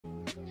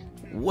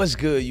What's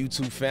good,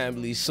 YouTube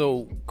family?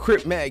 So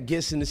Crip Mac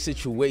gets in the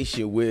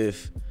situation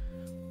with,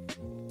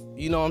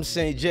 you know what I'm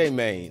saying,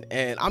 J-Mane,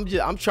 and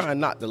I'm trying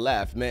not to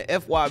laugh, man.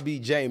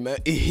 FYB J-Mane,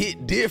 it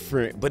hit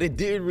different, but it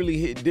did really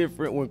hit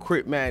different when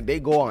Crip Mac, they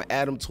go on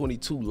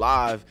Adam22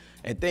 live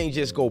and things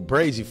just go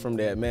crazy from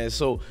that, man.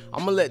 So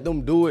I'm gonna let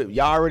them do it.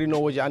 Y'all already know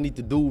what y'all need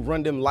to do.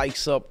 Run them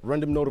likes up, run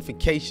them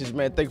notifications,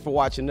 man. Thank you for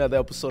watching another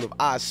episode of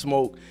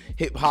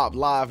IsmokeHiphop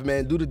Live,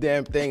 man. Do the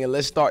damn thing and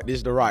let's start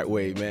this the right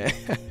way, man.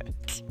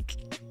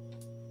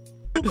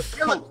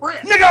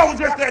 Nigga, I was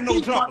just at no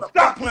jumper.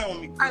 Stop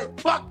playing with me. Hey,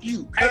 fuck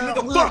you. Hey,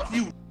 nigga, fuck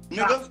you,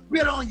 nigga.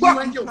 Spit on you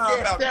Fuck and your you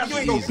family.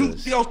 ain't gonna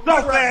do your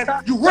soft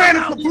ass. You ran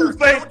into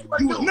Blueface.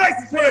 You was nice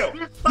as hell.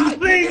 You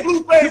seen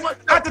Blueface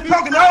after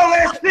talking all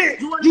that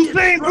shit. You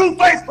seen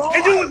Blueface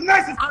and you was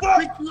nice as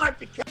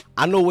fuck.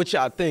 I know what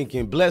y'all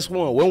thinking. Bless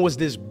one. When was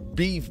this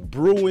beef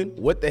brewing?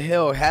 What the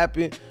hell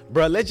happened?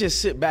 Bruh, let's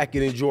just sit back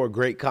and enjoy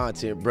great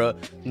content, bruh.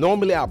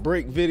 Normally I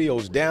break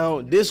videos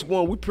down. This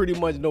one, we pretty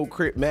much know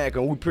Crip Mac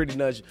and we pretty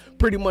much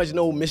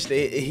know Mr.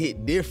 It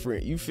hit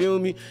different. You feel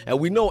me? And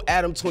we know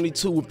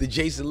Adam22 with the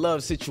Jason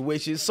Love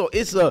situation. So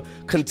it's a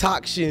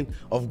concoction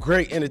of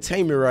great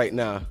entertainment right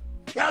now.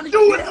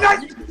 You was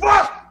nice as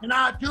fuck. And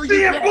I'll do you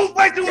Seeing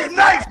Blueface, you was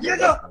nice,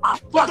 nigga. I'll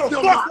fuck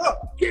your fuck mouth.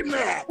 up. Get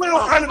mad. We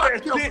don't honor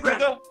that shit,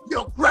 nigga.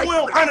 You're great. We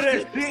don't honor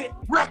that shit.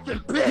 Rest in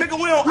peace.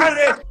 Nigga, we don't honor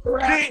that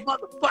shit.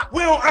 Motherfucker.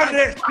 We don't honor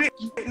that shit,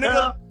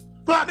 nigga.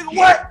 Fuck Nigga, you.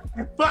 what?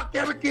 And fuck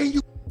everything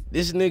you.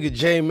 This nigga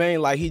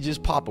J-Mane like he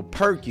just pop a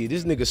perky.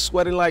 This nigga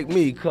sweating like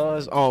me,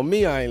 cuz on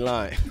me I ain't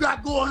lying. You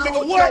got going on Nigga,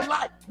 with what? your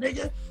life,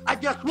 nigga. I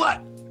guess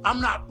what? I'm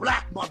not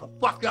black,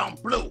 motherfucker. I'm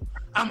blue.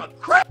 I'm a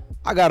crap.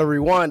 I gotta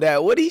rewind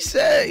that. What he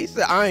said? He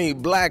said, I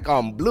ain't black,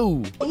 I'm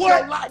blue. What?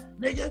 Your life,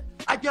 nigga.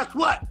 I guess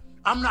what?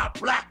 I'm not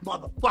black,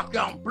 motherfucker.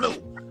 I'm blue.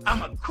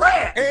 I'm a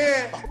crab.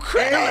 And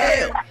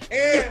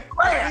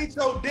ain't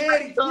your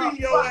daddy treating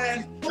your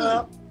ass.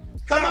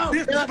 Stop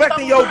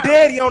disrespecting your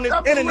daddy on this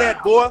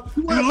internet, boy.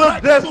 You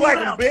look just like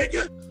him,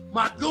 bitch.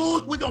 My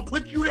goons, we gonna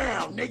put you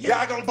down, nigga.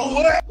 Y'all gonna do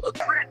what?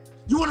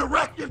 You wanna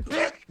rest in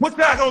peace? What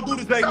y'all gonna do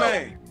to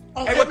J-Mane?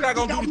 Hey, what y'all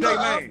gonna do to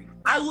J-Mane?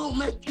 I will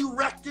make you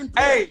rest in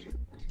peace. Hey,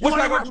 what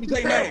y'all gonna do to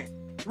J-Mane?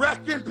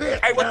 Rest in peace.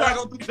 Hey, what y'all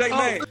gonna do to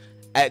J-Mane?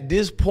 At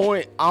this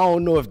point, I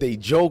don't know if they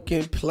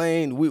joking,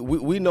 playing.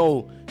 We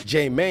know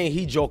J-Mane,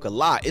 he joke a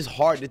lot. It's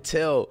hard to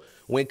tell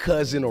when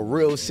cuz in a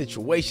real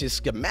situation,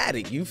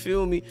 schematic, you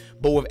feel me?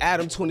 But with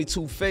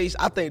Adam22 face,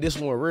 I think this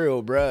one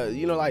real, bruh.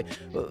 You know, like,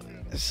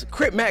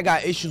 Crip Mac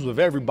got issues with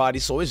everybody,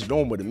 so it's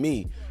normal to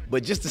me.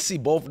 But just to see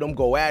both of them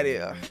go at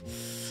it,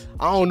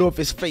 I don't know if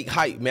it's fake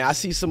hype, man. I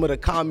see some of the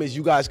comments,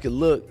 you guys could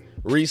look,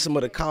 read some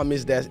of the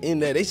comments that's in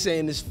there. They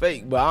saying it's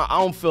fake, but I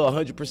don't feel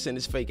 100%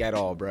 it's fake at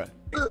all, bruh.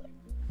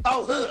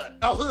 Oh,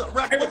 hood,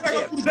 rest Hey, in what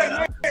y'all gonna do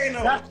to peace.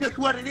 J-Mane? That's just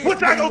what it is. What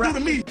y'all man. gonna do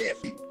to me?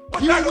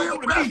 What You y'all will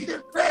gonna rest do to me?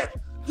 in peace.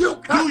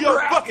 You Do your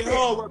cut fucking ass.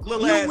 homework,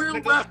 little You ass will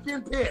nigga. rest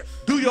in peace.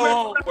 Do your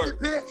will rest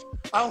homework. in peace.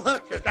 Oh,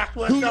 hush, that's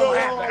what Do so your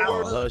happen.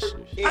 homework. Oh, hush.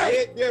 It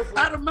hit different.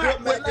 Adam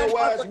Crip Mac, your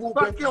ass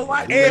whooping. your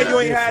wife. And you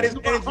ain't had this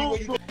energy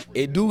when you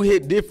It do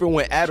hit different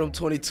when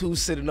Adam22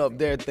 sitting up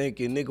there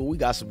thinking, nigga, we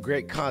got some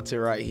great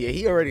content right here.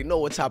 He already know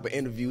what type of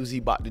interviews he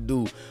about to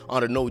do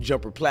on the No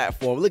Jumper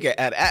platform. Look at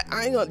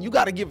Adam. You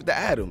got to give it to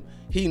Adam.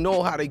 He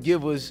know how to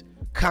give us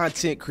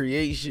content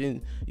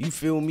creation, you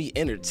feel me,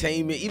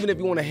 entertainment. Even if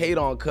you want to hate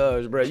on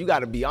cuz, bro, you got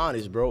to be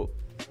honest, bro.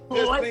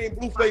 just seen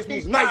Blueface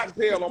was nice as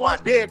hell on my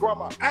dead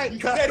grandma. He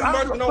said he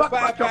murdered no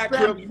 5-5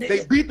 Crip.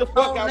 They beat the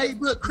fuck out of him.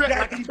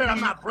 Like I said, I'm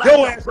not black.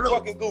 Your ass a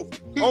fucking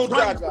goofy. On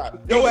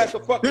Jaja. Your ass a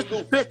fucking This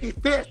is goofy.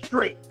 55th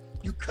Street.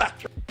 You cut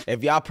your.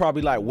 If y'all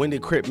probably like, when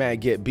did Crip Mac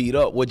get beat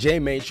up? What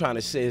J-Mane trying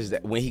to say is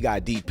that when he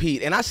got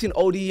DP'd. And I seen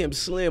ODM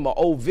Slim, an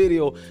old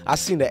video. I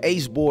seen the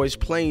Ace Boys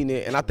playing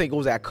it, and I think it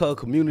was at Cub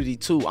Community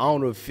too. I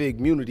don't know if Fig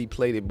Community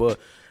played it, but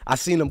I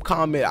seen them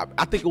comment.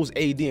 I think it was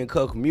AD and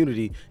Cub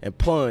Community and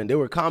Pun. They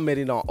were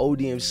commenting on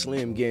ODM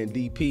Slim getting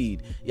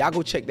DP'd. Y'all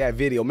go check that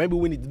video. Maybe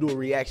we need to do a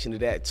reaction to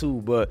that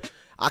too, but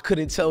I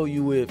couldn't tell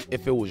you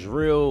if it was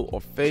real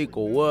or fake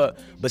or what,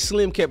 but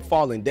Slim kept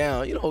falling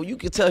down. You know, you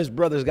could tell his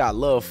brothers got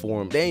love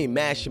for him. They ain't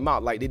mash him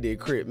out like they did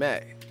Crip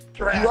Mac.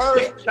 You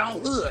heard?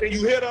 Can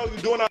you hear though? You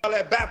doing all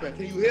that bapping.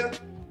 Can you hear?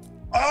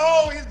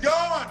 Oh, he's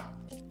gone.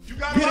 You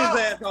got him Get out.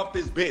 his ass off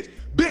this bitch.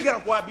 Big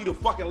FYB the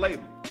fucking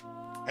label.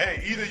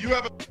 Hey, either you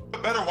have a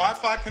better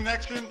Wi-Fi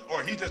connection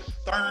or he just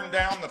turned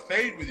down the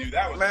fade with you.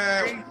 That was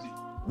crazy.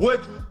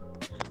 What?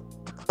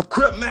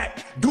 Crip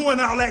Mac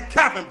doing all that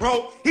capping,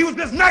 bro. He was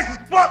just nice as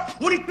fuck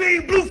when he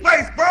seen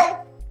Blueface,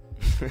 bro.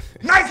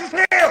 Nice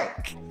as hell.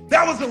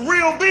 That was a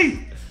real beef.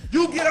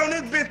 You get on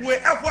this bitch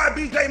with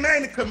FYB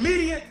J-Mane, the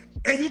comedian,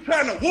 and you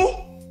trying to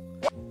whoop.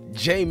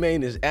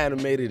 J-Mane is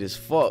animated as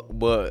fuck,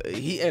 but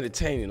he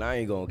entertaining. I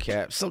ain't gonna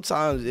cap.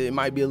 Sometimes it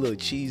might be a little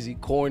cheesy,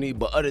 corny,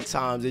 but other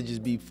times it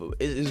just be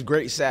it's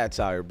great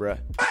satire, bruh.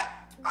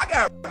 I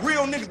got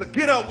real niggas to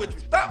get up with you.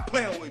 Stop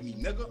playing with me,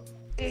 nigga.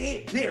 It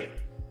hit different.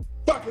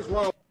 Fuck is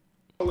wrong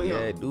with him?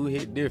 Yeah, dude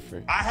hit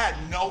different.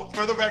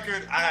 For the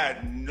record, I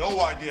had no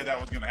idea that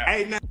was gonna happen.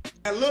 Hey, now,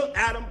 look,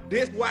 Adam,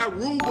 this why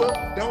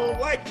Ruger don't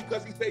like you,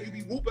 because he said you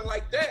be whooping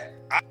like that.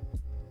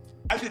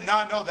 I did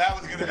not know that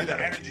was going to be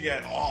the energy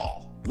at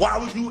all. Why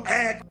would you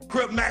add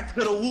Crip Mac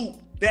to the whoop?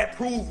 That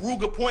proved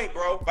Ruger point,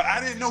 bro. But I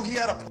didn't know he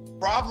had a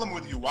problem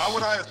with you. Why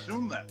would I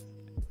assume that?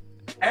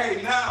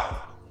 Hey,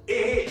 now,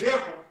 it hit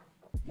different.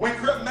 When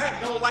Crip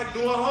Mac don't like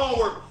doing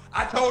homework,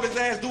 I told his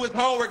ass do his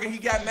homework and he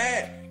got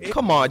mad.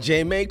 Come on,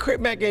 J-Man. Crip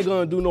Mac ain't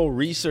gonna do no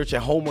research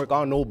and homework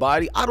on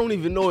nobody. I don't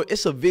even know.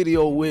 It's a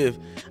video with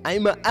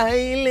I'm an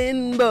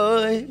island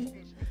boy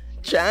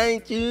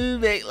trying to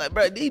make, like,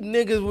 bro, these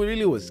niggas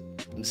really was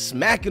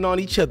smacking on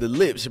each other's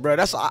lips, bro.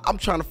 That's, I'm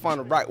trying to find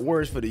the right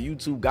words for the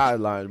YouTube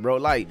guidelines, bro.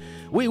 Like,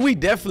 we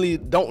definitely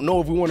don't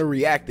know if we want to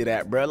react to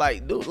that, bro.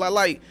 Like, dude,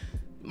 like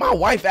my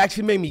wife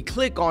actually made me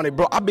click on it,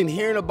 bro. I've been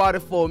hearing about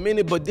it for a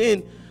minute, but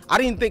then I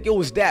didn't think it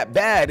was that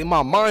bad. In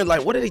my mind,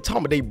 like, what are they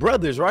talking about? They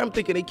brothers, right? I'm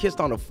thinking they kissed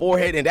on the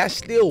forehead, and that's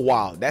still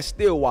wild. That's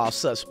still wild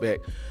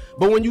suspect.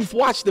 But when you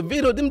watch the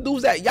video, them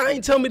dudes that y'all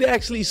ain't tell me they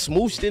actually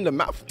smooshed in the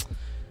mouth.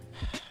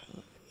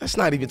 Let's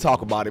not even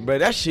talk about it, bro.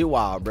 That shit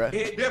wild, bro.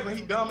 It different.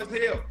 He dumb as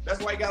hell.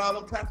 That's why he got all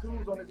them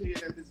tattoos on his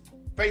head and his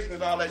face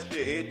and all that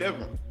shit. It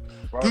different.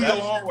 Bro, do your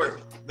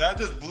homework. That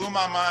just blew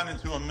my mind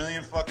into a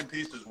million fucking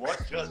pieces.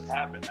 What just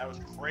happened? That was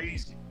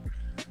crazy.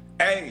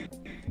 Hey,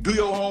 do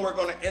your homework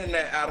on the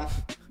internet, Adam.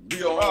 Do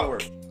your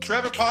homework.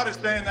 Trevor Potter's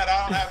saying that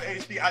I don't have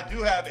AC. I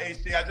do have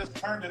AC. I just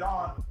turned it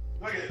on.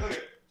 Look at it. Look at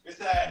it. It's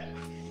at,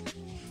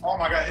 oh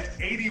my God, it's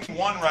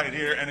 81 right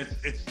here, and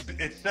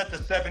it's set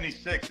to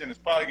 76, and it's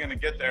probably gonna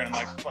get there in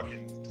like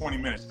fucking 20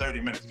 minutes, 30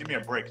 minutes. Give me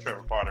a break,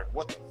 Trevor Potter.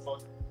 What the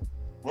fuck?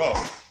 Bro,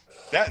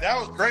 that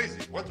was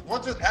crazy.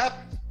 What just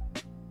happened?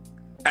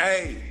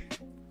 Hey,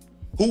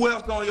 who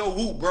else on your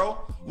whoop, bro?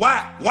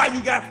 Why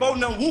you got four of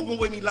them whooping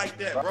with me like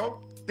that, bro?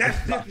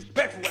 That's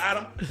disrespectful,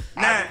 Adam.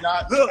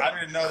 Nah, look, I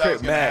didn't know that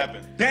was gonna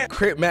happen.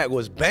 Crip Mac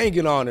was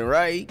banging on it,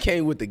 right? He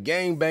came with the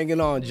gang banging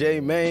on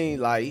J-Main.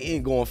 Like, he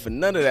ain't going for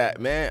none of that,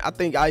 man. I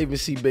think I even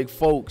see Big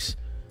Folks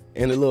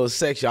in the little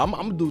section. I'm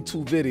gonna do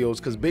 2 videos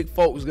because Big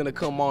Folks is gonna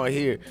come on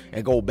here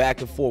and go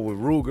back and forth with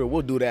Ruger.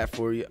 We'll do that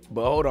for you.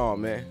 But hold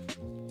on, man.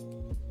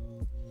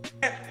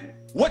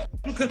 What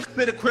you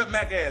consider Crip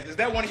Mac as? Is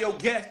that one of your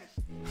guests?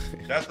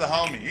 That's the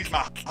homie. He's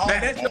my homie.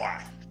 Man, that's your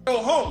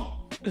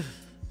homie.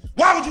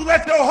 Why would you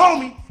let your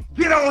homie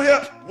get on here?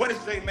 What is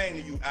J-Main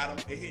to you, Adam?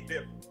 It hit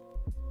different.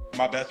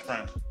 My best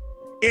friend.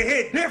 It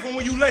hit different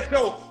when you let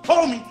your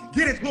homie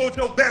get into it with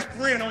your best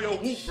friend on your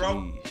whoop,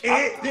 bro. It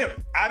hit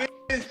different. I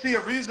didn't see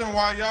a reason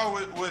why y'all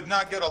would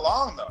not get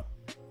along, though.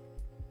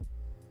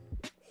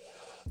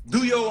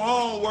 Do your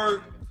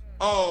homework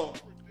on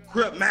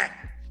Crip Mac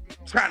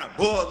trying to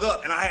buzz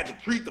up, and I had to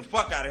treat the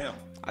fuck out of him.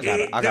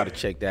 I gotta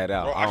check that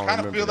out. Bro, I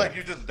kind of feel like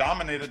you just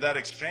dominated that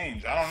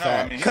exchange. I don't know.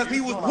 Fact. I mean, Because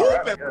he was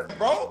whooping,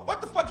 bro.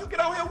 What the fuck you get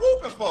out here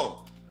whooping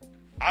for?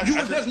 You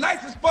was just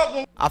nice as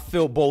fuck. I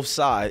feel both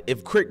sides.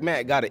 If Crip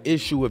Mac got an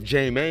issue with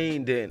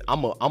J-Main, then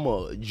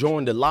I'ma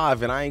join the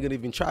live, and I ain't gonna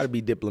even try to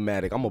be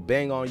diplomatic. I'm gonna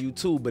bang on you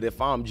too. But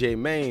if I'm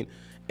J-Main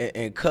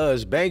and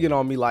Cuz banging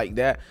on me like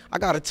that, I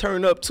gotta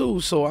turn up too.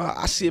 So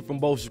I see it from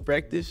both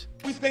perspectives.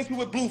 We think you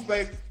with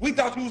Blueface. We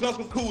thought you was on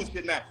some cool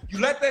shit now. You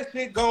let that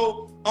shit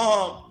go.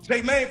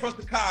 J-Main from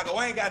Chicago.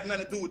 I ain't got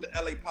nothing to do with the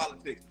LA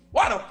politics.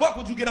 Why the fuck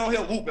would you get on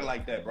here whooping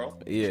like that, bro?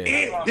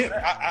 Yeah.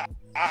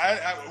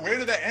 Where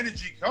did that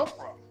energy come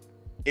from?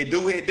 It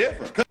do hit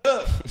different.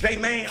 Cause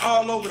J-Main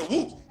all over the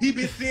whoop. He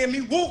been seeing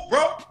me whoop,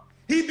 bro.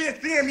 He been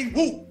seeing me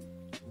whoop.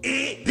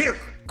 It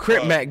different.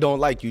 Crip Mac don't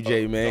like you,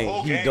 J-Main. The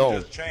whole He game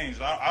don't. just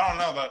changed. I don't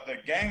know, but the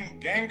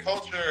gang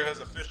culture has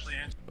officially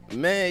entered.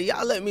 Man,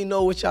 y'all let me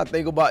know what y'all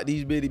think about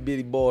these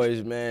bitty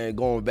boys, man,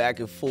 going back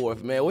and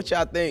forth, man. What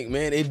y'all think,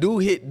 man? It do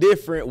hit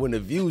different when the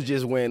views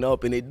just went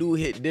up, and it do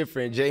hit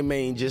different.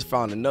 J-Main just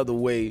found another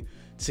way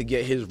to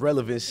get his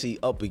relevancy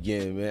up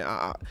again,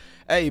 man.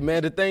 Hey,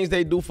 man, the things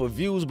they do for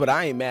views, but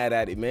I ain't mad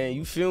at it, man.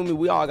 You feel me?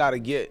 We all got to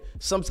get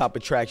some type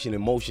of traction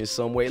and motion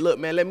some way. Look,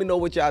 man, let me know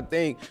what y'all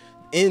think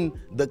in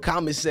the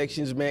comment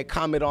sections, man.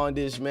 Comment on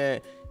this, man.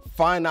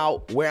 Find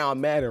out where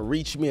I'm at and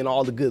reach me and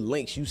all the good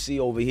links you see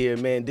over here,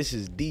 man. This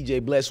is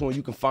DJ Bless One.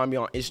 You can find me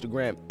on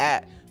Instagram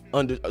at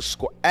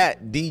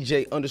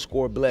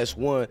DJ_Bless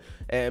One.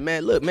 And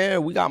man, look,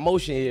 man, we got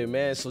motion here,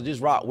 man. So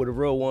just rock with a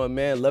real one,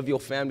 man. Love your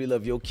family,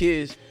 love your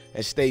kids,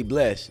 and stay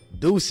blessed.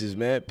 Deuces,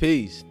 man.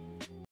 Peace.